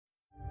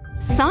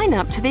Sign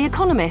up to The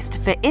Economist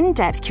for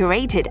in-depth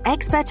curated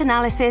expert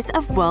analysis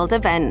of world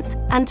events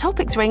and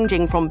topics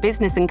ranging from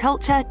business and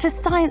culture to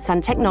science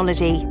and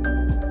technology.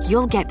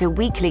 You'll get the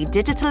weekly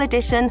digital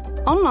edition,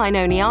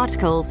 online-only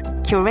articles,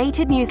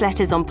 curated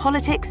newsletters on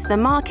politics, the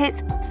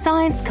markets,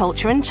 science,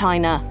 culture and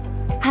China,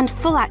 and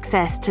full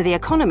access to The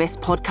Economist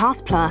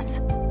Podcast Plus.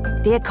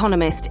 The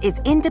Economist is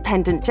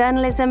independent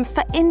journalism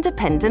for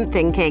independent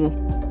thinking.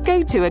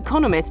 Go to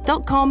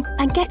economist.com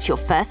and get your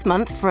first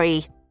month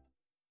free.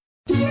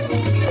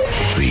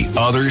 The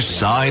Other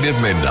Side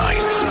of Midnight.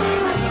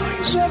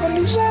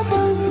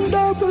 77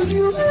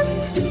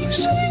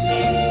 WABC.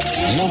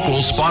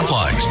 Local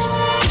Spotlight.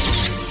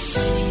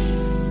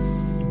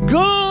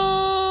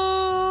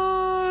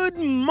 Good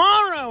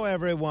morrow,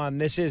 everyone.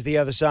 This is The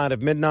Other Side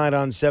of Midnight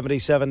on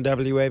 77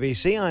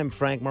 WABC. I'm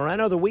Frank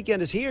Morano. The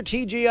weekend is here.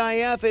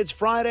 TGIF. It's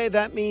Friday.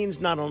 That means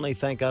not only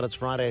thank God it's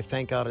Friday,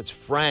 thank God it's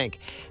Frank.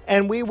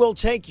 And we will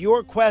take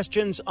your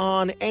questions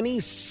on any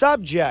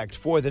subject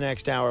for the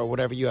next hour.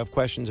 Whatever you have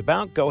questions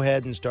about, go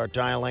ahead and start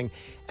dialing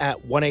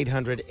at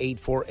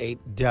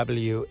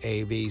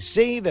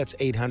 1-800-848-WABC. That's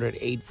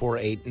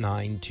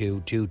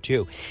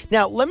 800-848-9222.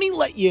 Now, let me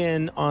let you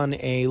in on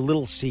a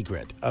little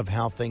secret of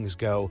how things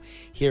go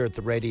here at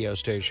the radio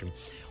station.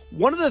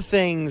 One of the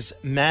things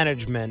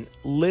management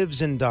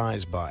lives and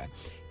dies by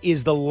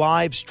is the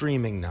live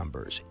streaming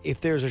numbers.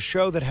 If there's a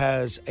show that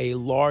has a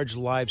large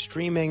live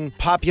streaming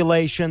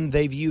population,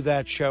 they view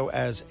that show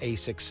as a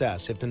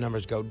success. If the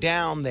numbers go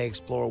down, they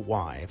explore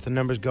why. If the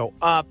numbers go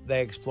up,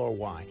 they explore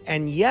why.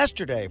 And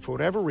yesterday, for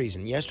whatever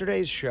reason,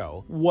 yesterday's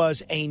show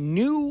was a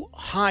new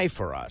high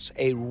for us,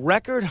 a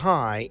record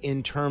high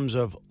in terms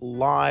of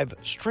live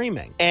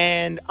streaming.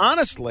 And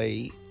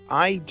honestly,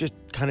 I just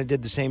kind of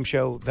did the same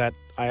show that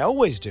I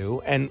always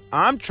do, and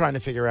I'm trying to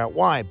figure out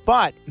why.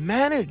 But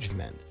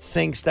management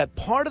thinks that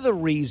part of the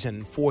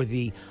reason for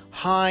the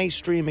high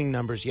streaming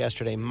numbers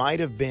yesterday might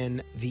have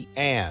been the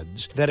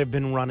ads that have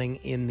been running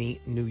in the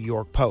New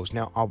York Post.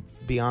 Now, I'll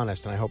be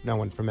honest, and I hope no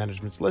one from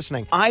management's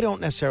listening, I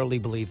don't necessarily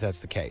believe that's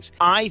the case.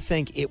 I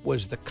think it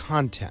was the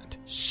content.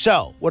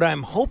 So, what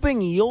I'm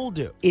hoping you'll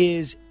do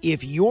is,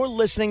 if you're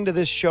listening to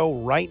this show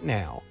right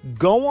now,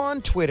 go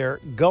on Twitter,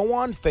 go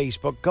on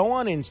Facebook, go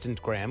on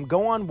Instagram,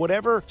 go on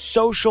whatever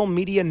social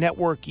media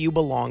network you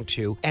belong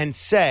to, and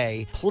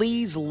say,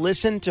 please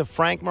listen to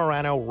Frank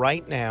Morano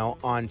right now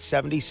on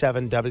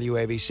 77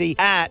 WABC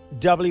at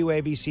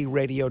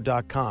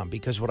WABCradio.com,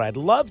 because what I'd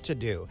love to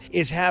do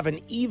is have an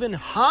even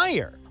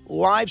higher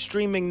live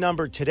streaming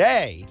number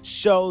today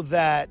so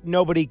that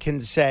nobody can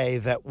say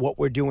that what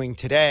we're doing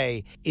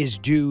today is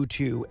due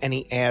to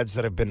any ads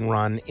that have been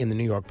run in the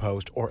New York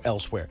Post or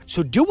elsewhere.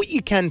 So do what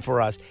you can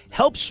for us.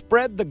 Help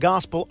spread the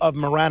gospel of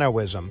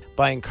Moranoism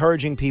by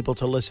encouraging people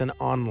to listen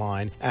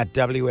online at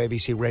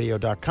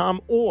WABCradio.com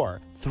or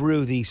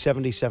through the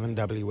 77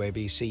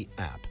 WABC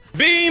app.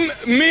 Beam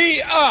me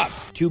up!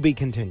 To be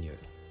continued.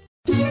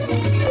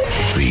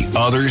 The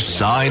Other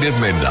Side of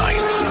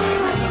Midnight.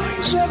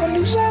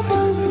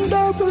 77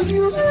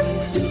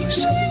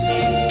 WABC.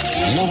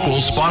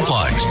 Local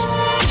Spotlight.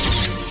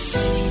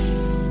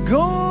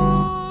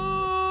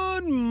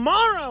 Good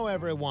morrow,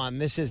 everyone.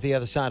 This is The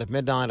Other Side of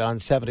Midnight on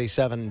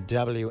 77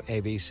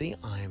 WABC.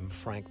 I'm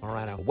Frank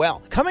Morano.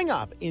 Well, coming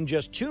up in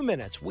just 2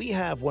 minutes, we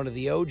have one of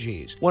the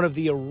OGs, one of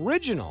the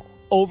original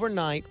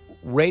overnight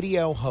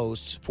radio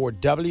hosts for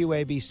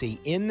WABC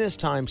in this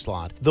time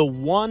slot, the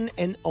one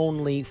and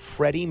only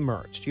Freddie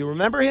Mertz. Do you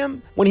remember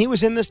him when he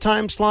was in this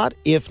time slot?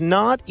 If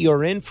not,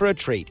 you're in for a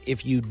treat.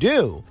 If you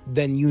do,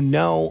 then you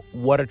know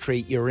what a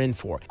treat you're in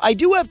for. I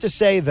do have to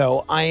say,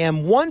 though, I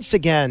am once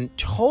again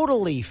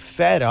totally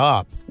fed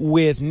up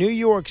with New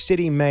York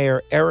City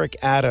Mayor Eric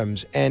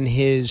Adams and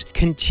his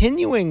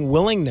continuing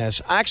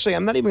willingness, actually,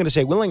 I'm not even going to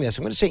say willingness,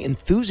 I'm going to say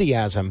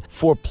enthusiasm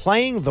for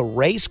playing the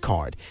race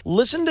card.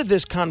 Listen to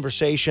this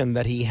conversation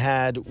that he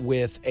had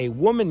with a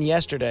woman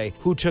yesterday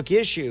who took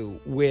issue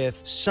with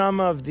some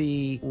of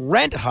the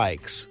rent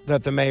hikes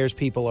that the mayor's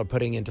people are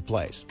putting into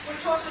place. We're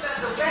talking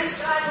about the rent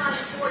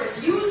guidelines for it.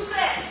 You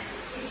said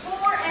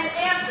before and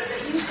after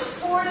that you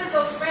supported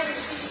those rent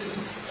increases.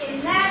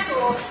 In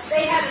Nassau,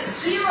 they had a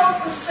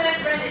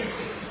 0% rent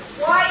increase.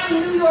 Why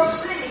in New York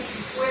City,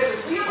 where the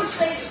real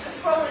estate is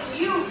controlling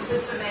you,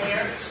 Mr.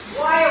 Mayor,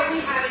 why are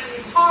we having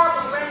these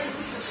horrible rent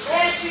increases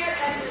last year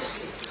and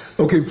this year?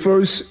 Okay,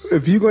 first,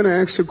 if you're going to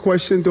ask a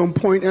question, don't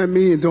point at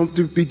me and don't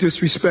be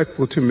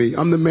disrespectful to me.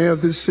 I'm the mayor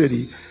of this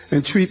city,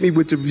 and treat me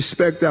with the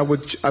respect I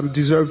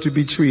deserve to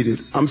be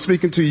treated. I'm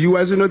speaking to you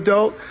as an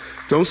adult.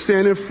 Don't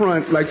stand in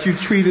front like you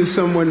treated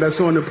someone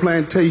that's on the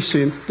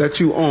plantation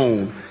that you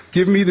own.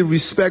 Give me the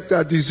respect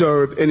I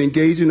deserve and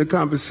engage in a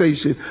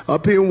conversation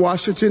up here in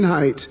Washington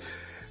Heights.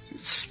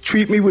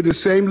 treat me with the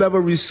same level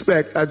of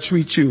respect I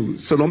treat you.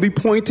 So don't be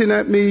pointing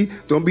at me.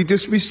 Don't be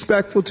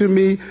disrespectful to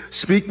me.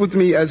 Speak with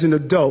me as an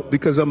adult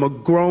because I'm a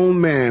grown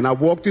man. I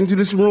walked into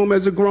this room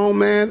as a grown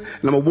man,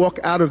 and I'm going to walk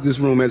out of this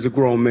room as a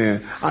grown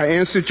man. I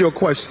answered your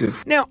question.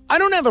 Now, I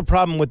don't have a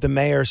problem with the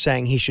mayor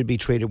saying he should be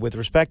treated with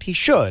respect. He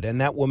should, and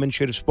that woman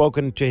should have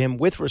spoken to him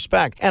with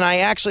respect. And I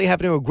actually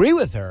happen to agree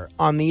with her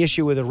on the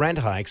issue with the rent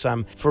hikes.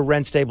 I'm for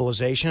rent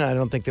stabilization. I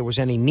don't think there was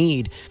any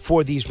need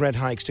for these rent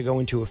hikes to go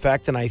into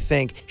effect, and I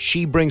think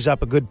she brings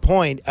up a good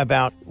point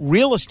about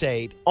real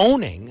estate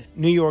owning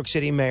New York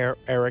City Mayor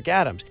Eric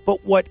Adams.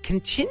 But what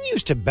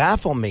continues to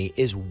baffle me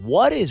is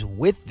what is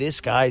with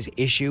this guy's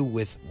issue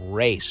with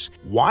race?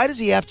 Why does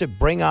he have to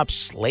bring up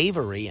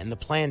slavery and the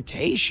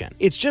plantation?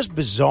 It's just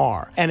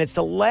bizarre, and it's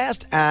the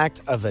last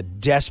act of a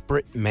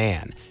desperate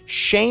man.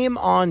 Shame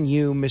on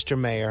you, Mr.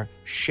 Mayor.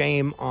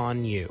 Shame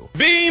on you.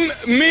 Beam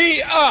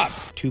me up.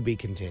 To be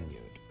continued.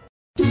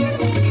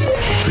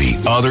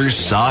 The Other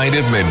Side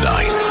of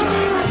Midnight.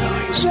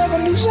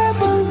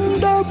 77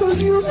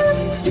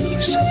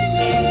 WABC.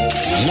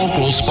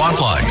 Local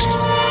Spotlight.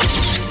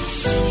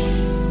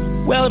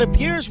 Well, it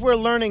appears we're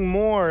learning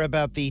more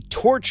about the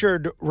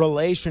tortured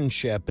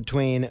relationship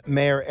between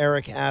Mayor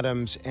Eric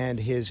Adams and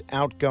his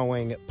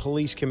outgoing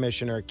police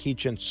commissioner,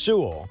 Keechant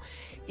Sewell.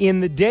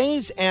 In the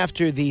days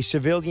after the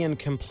Civilian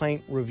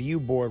Complaint Review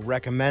Board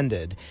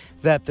recommended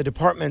that the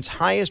department's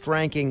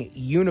highest-ranking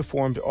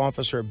uniformed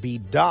officer be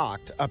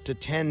docked up to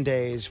 10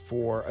 days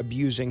for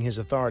abusing his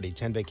authority,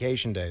 10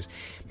 vacation days,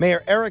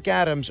 Mayor Eric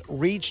Adams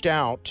reached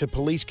out to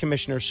Police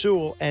Commissioner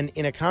Sewell and,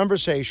 in a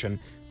conversation,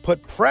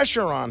 put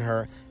pressure on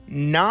her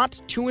not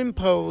to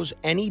impose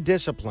any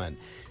discipline.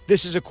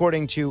 This is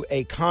according to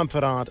a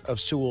confidant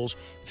of Sewell's,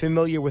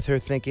 familiar with her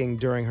thinking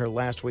during her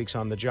last weeks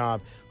on the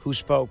job, who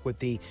spoke with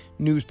the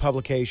news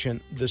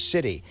publication The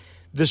City.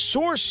 The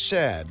source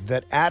said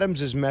that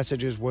Adams'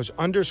 messages was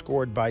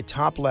underscored by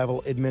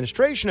top-level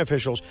administration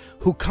officials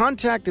who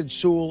contacted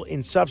Sewell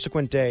in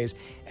subsequent days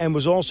and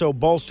was also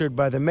bolstered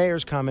by the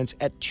mayor's comments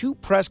at two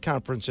press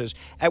conferences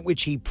at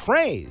which he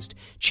praised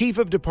Chief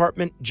of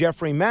Department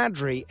Jeffrey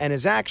Maddrey and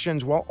his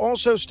actions while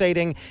also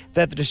stating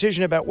that the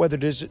decision about whether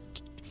to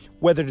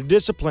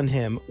discipline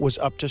him was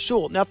up to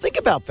Sewell. Now, think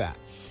about that.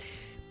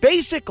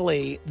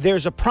 Basically,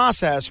 there's a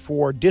process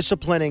for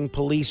disciplining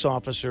police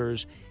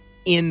officers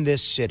in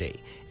this city.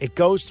 It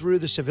goes through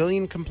the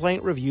Civilian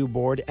Complaint Review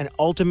Board, and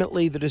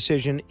ultimately the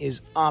decision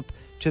is up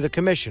to the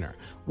commissioner.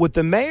 What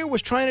the mayor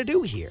was trying to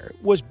do here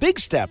was big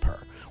step her,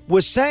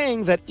 was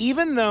saying that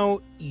even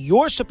though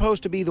you're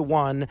supposed to be the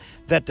one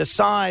that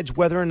decides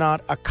whether or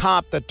not a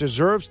cop that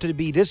deserves to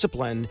be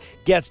disciplined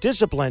gets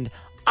disciplined,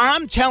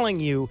 I'm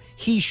telling you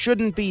he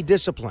shouldn't be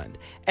disciplined.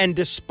 And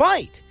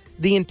despite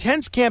the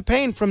intense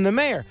campaign from the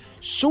mayor,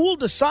 Sewell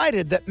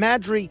decided that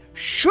Maddrey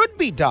should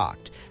be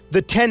docked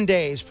the 10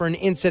 days for an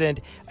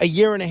incident a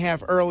year and a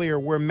half earlier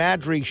where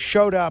Maddrey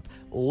showed up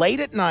late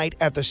at night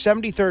at the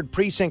 73rd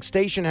Precinct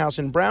Station House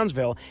in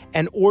Brownsville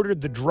and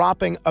ordered the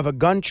dropping of a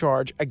gun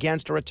charge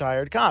against a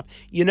retired cop.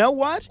 You know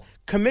what?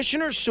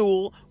 Commissioner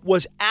Sewell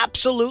was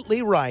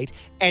absolutely right,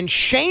 and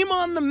shame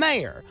on the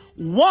mayor,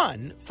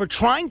 one, for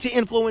trying to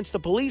influence the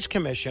police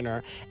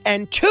commissioner,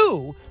 and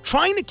two,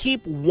 trying to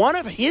keep one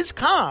of his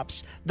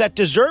cops that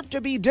deserved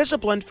to be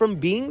disciplined from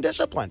being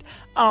disciplined.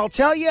 I'll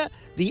tell you,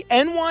 the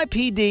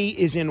NYPD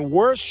is in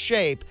worse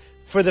shape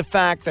for the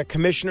fact that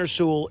Commissioner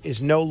Sewell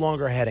is no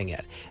longer heading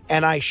it.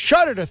 And I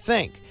shudder to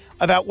think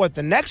about what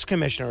the next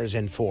commissioner is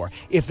in for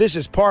if this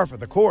is par for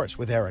the course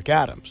with Eric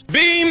Adams.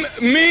 Beam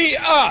me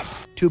up.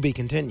 To be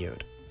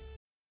continued.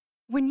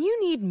 When you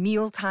need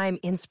mealtime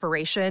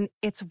inspiration,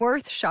 it's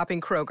worth shopping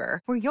Kroger,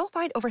 where you'll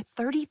find over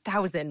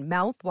 30,000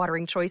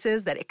 mouth-watering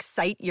choices that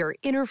excite your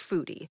inner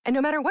foodie. And no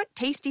matter what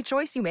tasty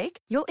choice you make,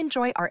 you'll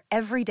enjoy our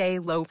everyday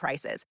low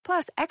prices,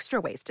 plus extra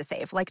ways to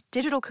save, like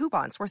digital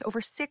coupons worth over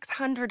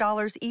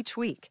 $600 each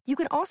week. You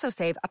can also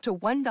save up to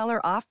 $1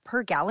 off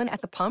per gallon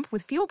at the pump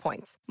with fuel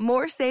points.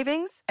 More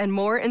savings and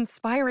more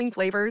inspiring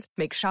flavors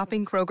make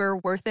shopping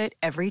Kroger worth it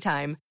every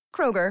time.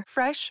 Kroger,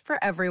 fresh for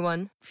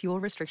everyone. Fuel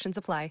restrictions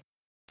apply.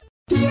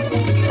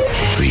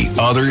 The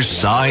Other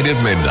Side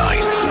of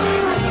Midnight.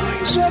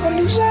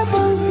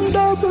 77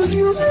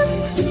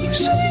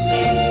 WABC.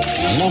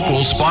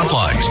 Local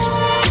Spotlight.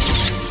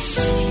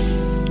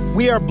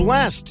 We are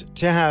blessed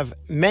to have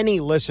many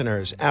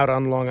listeners out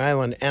on Long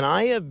Island, and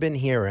I have been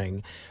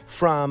hearing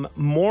from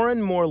more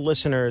and more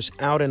listeners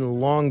out in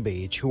Long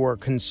Beach who are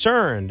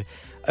concerned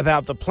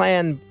about the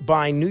plan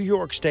by New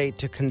York State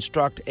to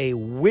construct a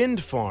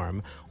wind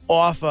farm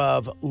off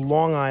of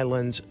Long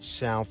Island's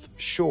South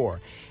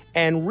Shore.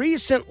 And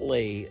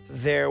recently,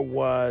 there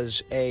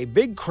was a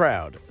big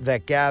crowd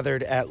that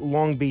gathered at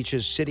Long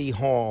Beach's City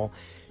Hall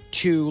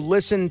to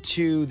listen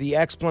to the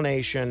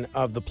explanation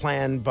of the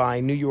plan by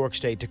New York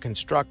State to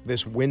construct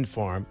this wind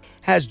farm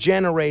has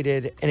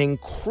generated an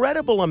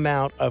incredible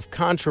amount of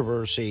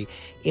controversy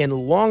in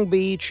Long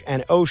Beach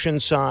and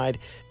Oceanside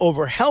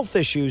over health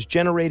issues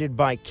generated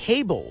by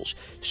cables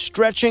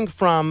stretching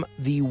from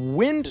the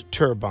wind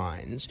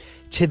turbines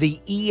to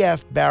the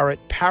E.F. Barrett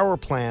power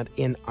plant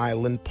in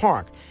Island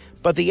Park.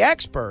 But the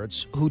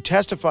experts who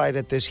testified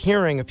at this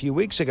hearing a few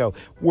weeks ago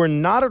were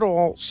not at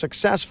all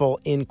successful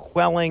in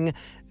quelling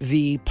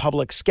the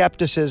public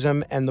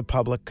skepticism and the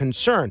public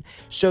concern.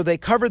 So they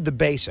covered the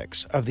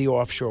basics of the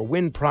offshore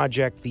wind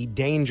project, the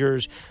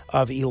dangers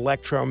of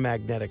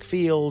electromagnetic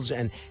fields,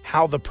 and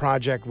how the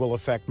project will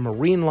affect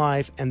marine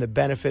life and the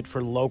benefit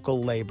for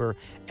local labor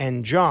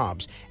and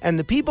jobs. And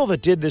the people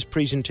that did this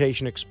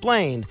presentation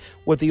explained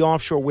what the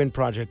offshore wind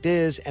project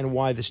is and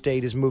why the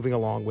state is moving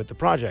along with the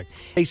project.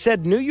 They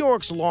said New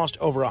York's lost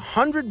over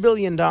 $100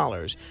 billion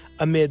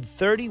amid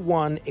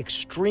 31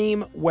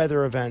 extreme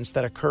weather events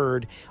that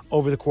occurred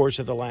over the course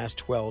of the last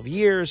 12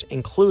 years,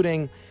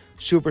 including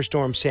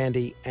Superstorm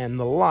Sandy and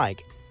the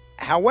like.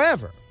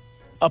 However,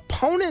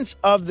 opponents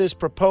of this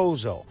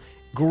proposal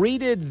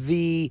greeted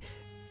the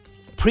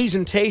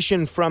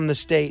presentation from the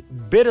state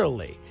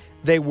bitterly.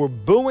 They were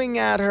booing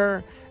at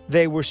her.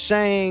 They were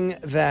saying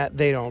that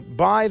they don't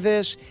buy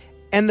this.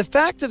 And the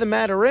fact of the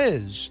matter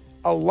is,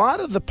 a lot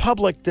of the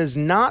public does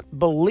not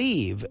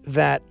believe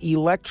that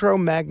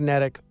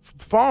electromagnetic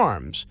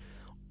farms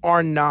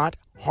are not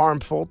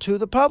harmful to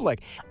the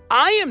public.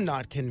 I am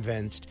not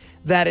convinced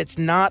that it's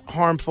not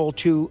harmful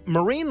to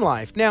marine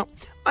life. Now,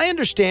 I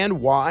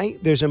understand why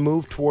there's a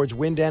move towards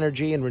wind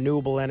energy and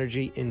renewable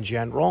energy in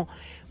general,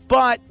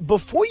 but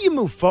before you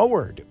move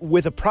forward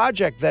with a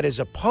project that is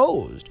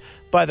opposed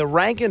by the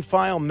rank and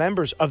file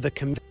members of the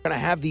committee, going to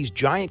have these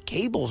giant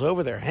cables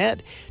over their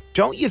head,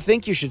 don't you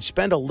think you should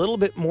spend a little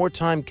bit more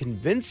time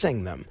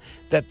convincing them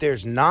that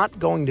there's not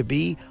going to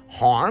be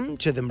harm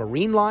to the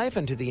marine life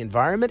and to the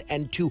environment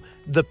and to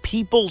the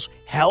people's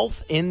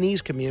health in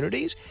these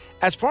communities?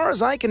 As far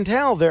as I can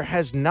tell, there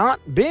has not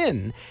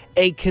been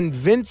a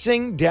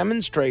convincing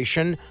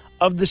demonstration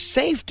of the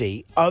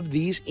safety of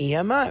these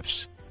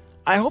EMFs.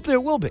 I hope there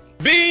will be.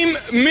 Beam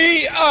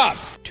me up!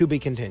 To be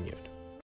continued.